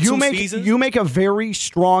about one or two seasons? You make a very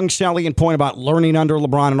strong salient point about learning under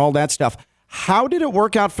LeBron and all that stuff. How did it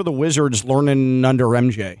work out for the Wizards learning under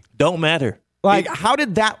MJ? Don't matter. How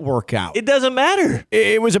did that work out? It doesn't matter.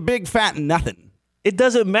 It was a big fat nothing. It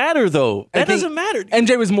doesn't matter, though. That doesn't matter.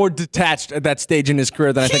 MJ was more detached at that stage in his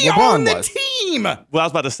career than I think LeBron was. He owned the team! Well, I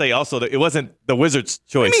was about to say also that it wasn't the Wizards'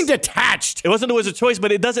 choice. I mean detached. It wasn't the Wizards' choice,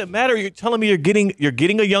 but it doesn't matter. You're telling me you're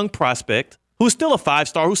getting a young prospect who's still a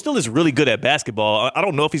 5-star, who still is really good at basketball. I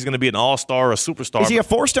don't know if he's going to be an all-star or a superstar. Is he a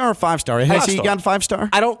 4-star or 5-star? Has he 5-star. got 5-star?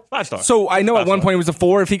 I don't. 5-star. So I know at one point he was a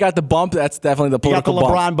 4. If he got the bump, that's definitely the political He got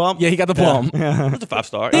the LeBron bump? Yeah, he got the bump. He's a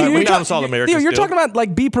 5-star. Theo, We got him All-American. You're talking about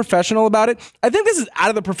like be professional about it. I think this is out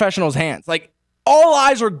of the professionals' hands. Like all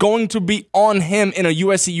eyes are going to be on him in a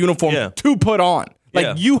USC uniform to put on.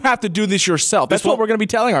 Like you have to do this yourself. That's what we're going to be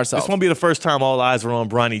telling ourselves. This won't be the first time all eyes are on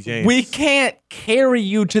Bronny James. We can't carry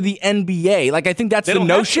you to the NBA. Like I think that's the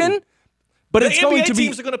notion. But it's going to be.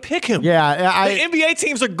 The NBA teams are going to pick him. Yeah, the NBA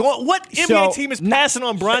teams are going. What NBA team is passing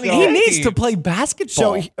on Bronny? He needs to play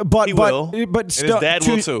basketball. He will. But his dad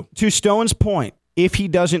will too. To Stone's point, if he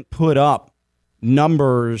doesn't put up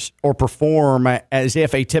numbers or perform as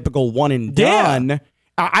if a typical one and done.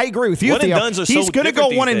 I agree with you, Theo. He's going to go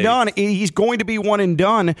one and done. He's going to be one and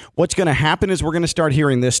done. What's going to happen is we're going to start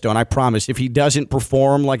hearing this, Stone. I promise. If he doesn't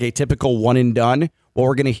perform like a typical one and done, what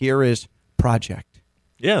we're going to hear is project.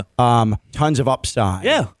 Yeah. Tons of upside.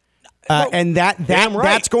 Yeah. And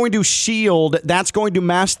that's going to shield. That's going to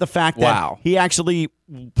mask the fact that he actually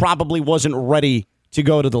probably wasn't ready to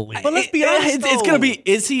go to the league. But let's be honest, it's going to be,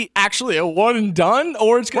 is he actually a one and done,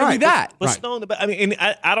 or it's going to be that? But Stone, I mean,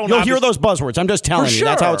 I don't know. You'll hear those buzzwords. I'm just telling you.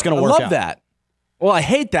 That's how it's going to work out. I love that. Well, I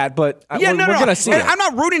hate that, but we're going to see it. I'm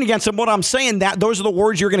not rooting against him. What I'm saying, that those are the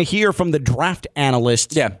words you're going to hear from the draft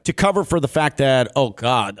analysts to cover for the fact that, oh,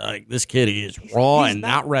 God, this kid is raw and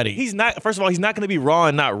not ready. He's not. First of all, he's not going to be raw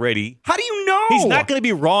and not ready. How do you know? He's not going to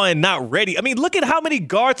be raw and not ready. I mean, look at how many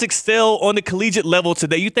guards excel on the collegiate level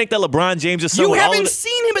today. You think that LeBron James is You haven't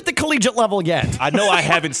seen him at the collegiate level yet. I know I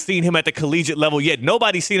haven't seen him at the collegiate level yet.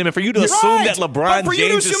 Nobody's seen him. And for you to assume that LeBron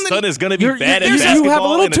James' son is going to be bad at basketball, you have a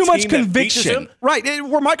little and too much team that conviction. features him, right.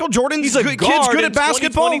 Were Michael Jordan's kids good at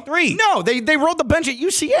basketball? No, they rode the bench at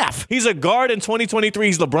UCF. He's a guard in 2023.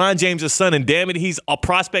 He's LeBron James' son, and damn it, he's a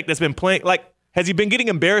prospect that's been playing. Like, has he been getting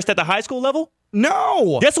embarrassed at the high school level?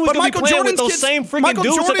 No. That's what we're going to be playing with those same freaking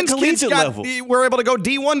dudes at the collegiate level. Were able to go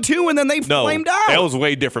D1, 2, and then they flamed out. That was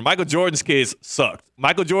way different. Michael Jordan's kids sucked.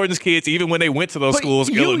 Michael Jordan's kids, even when they went to those schools,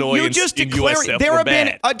 Illinois and USF, there have bad.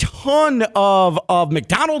 been a ton of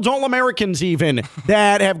McDonald's All-Americans even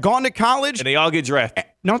that have gone to college. And they all get drafted.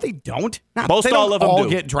 No, they don't. Most all of them do.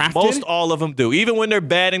 Get drafted. Most all of them do. Even when they're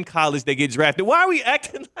bad in college, they get drafted. Why are we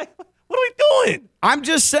acting like, what are we doing? I'm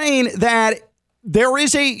just saying that there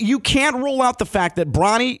is you can't rule out the fact that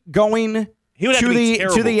Bronny going to the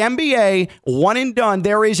NBA, one and done,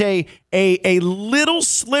 there is a little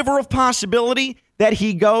sliver of possibility that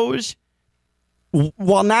he goes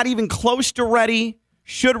while not even close to ready,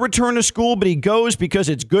 should return to school, but he goes because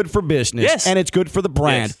it's good for business and it's good for the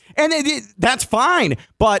brand. And that's fine.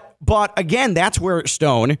 But again, that's where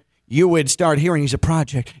Stone, you would start hearing he's a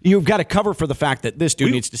project. You've got to cover for the fact that this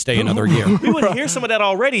dude needs to stay another year. We would hear some of that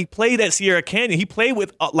already. He played at Sierra Canyon. He played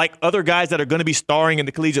with like other guys that are going to be starring in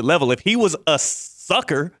the collegiate level. If he was a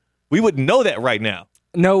sucker, we would know that right now.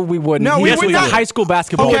 No, we wouldn't. No, He's we a high school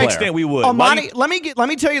basketball player. To an extent, we would. Let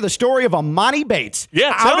me tell you the story of Amani Bates.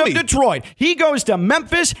 Out of Detroit. He goes to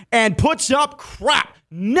Memphis and puts up crap.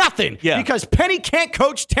 Nothing. Because Penny can't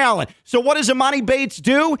coach talent. So what does Amani Bates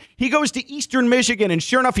do? He goes to Eastern Michigan, and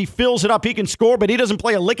sure enough, he fills it up. He can score, but he doesn't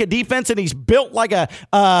play a lick of defense, and he's built like a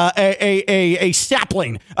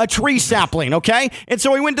sapling, a tree sapling, okay? And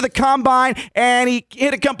so he went to the combine, and he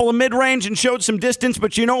hit a couple of mid-range and showed some distance,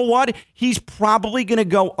 but you know what? He's probably going to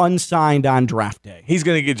go unsigned on draft day. He's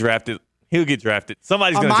going to get drafted. He'll get drafted.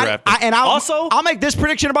 Somebody's going to draft him. I'll make this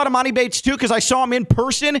prediction about Amani Bates, too, because I saw him in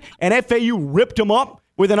person, and FAU ripped him up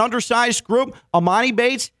with an undersized group. Amani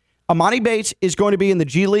Bates is going to be in the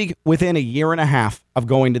G League within a year and a half of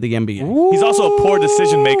going to the NBA. Ooh. He's also a poor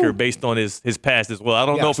decision maker based on his past as well. I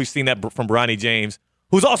don't know if we've seen that from Bronny James,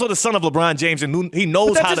 who's also the son of LeBron James, and he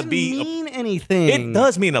knows how to be. Doesn't mean anything. It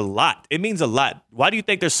does mean a lot. It means a lot. Why do you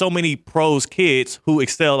think there's so many pros kids who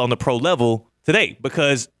excel on the pro level today?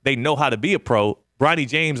 Because they know how to be a pro. Bronny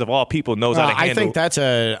James, of all people, knows how to handle. I think that's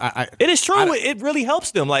it is true. It really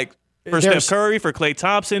helps them. Like, for Steph Curry, for Klay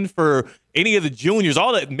Thompson, for any of the juniors,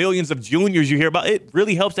 all the millions of juniors you hear about, it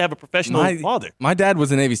really helps to have a professional father. My dad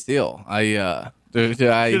was a Navy SEAL. Do I should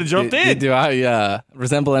have jumped in. Do I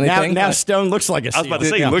resemble anything? Now Stone looks like a SEAL. I was about to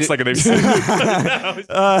say he looks like a Navy SEAL.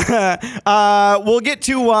 We'll get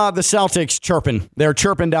to the Celtics chirping. They're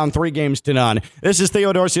chirping down 3-0. This is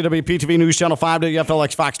Theo Dorsey, WPTV News Channel 5,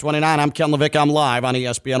 WFLX Fox 29. I'm Ken Levick. I'm live on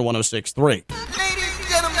ESPN 106.3.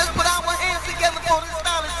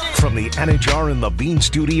 From the Anajar and Levine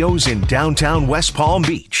Studios in downtown West Palm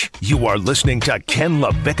Beach, you are listening to Ken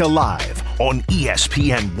LaVicka Live on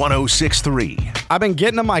ESPN 106.3. I've been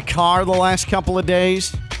getting in my car the last couple of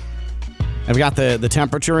days. I've got the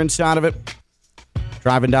temperature inside of it.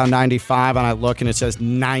 Driving down 95, and I look, and it says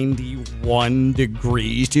 91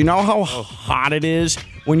 degrees. Do you know how hot it is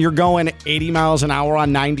when you're going 80 miles an hour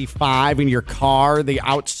on 95 in your car? The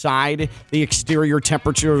outside, the exterior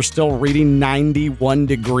temperature is still reading 91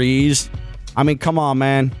 degrees. I mean, come on,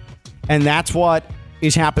 man. And that's what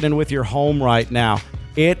is happening with your home right now.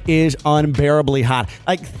 It is unbearably hot.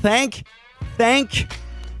 Like, thank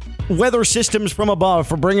Weather Systems from Above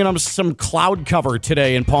for bringing them some cloud cover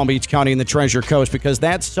today in Palm Beach County and the Treasure Coast, because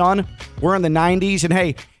that sun, we're in the 90s, and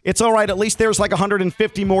hey, it's all right. At least there's like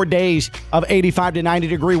 150 more days of 85 to 90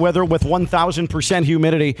 degree weather with 1,000%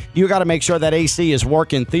 humidity. You got to make sure that AC is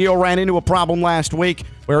working. Theo ran into a problem last week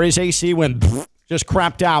where his AC went just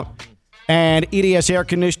crapped out, and EDS Air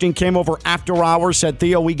Conditioning came over after hours, said,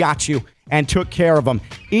 Theo, we got you, and took care of them.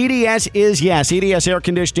 EDS is yes.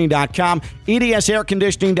 EDSAirConditioning.com.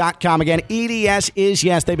 EDSAirConditioning.com. Again, EDS is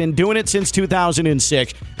yes. They've been doing it since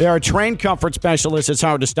 2006. They are trained comfort specialists. It's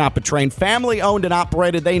hard to stop a train. Family owned and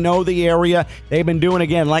operated. They know the area. They've been doing,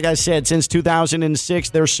 again, like I said, since 2006.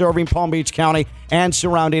 They're serving Palm Beach County and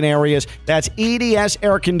surrounding areas. That's EDS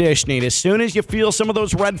Air Conditioning. As soon as you feel some of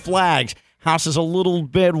those red flags, house is a little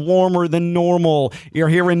bit warmer than normal, you're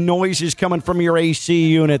hearing noises coming from your AC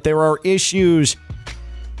unit, there are issues,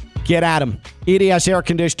 get at them.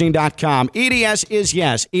 EDSAirConditioning.com. EDS is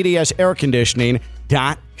yes.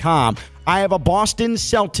 EDSAirConditioning.com. I have a Boston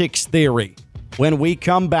Celtics theory. When we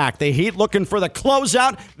come back, the Heat looking for the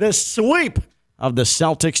closeout, the sweep of the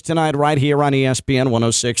Celtics tonight right here on ESPN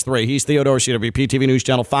 106.3. He's Theo Dorsey, WPTV News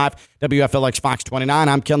Channel 5, WFLX Fox 29.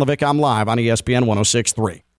 I'm Ken Levick. I'm live on ESPN 106.3.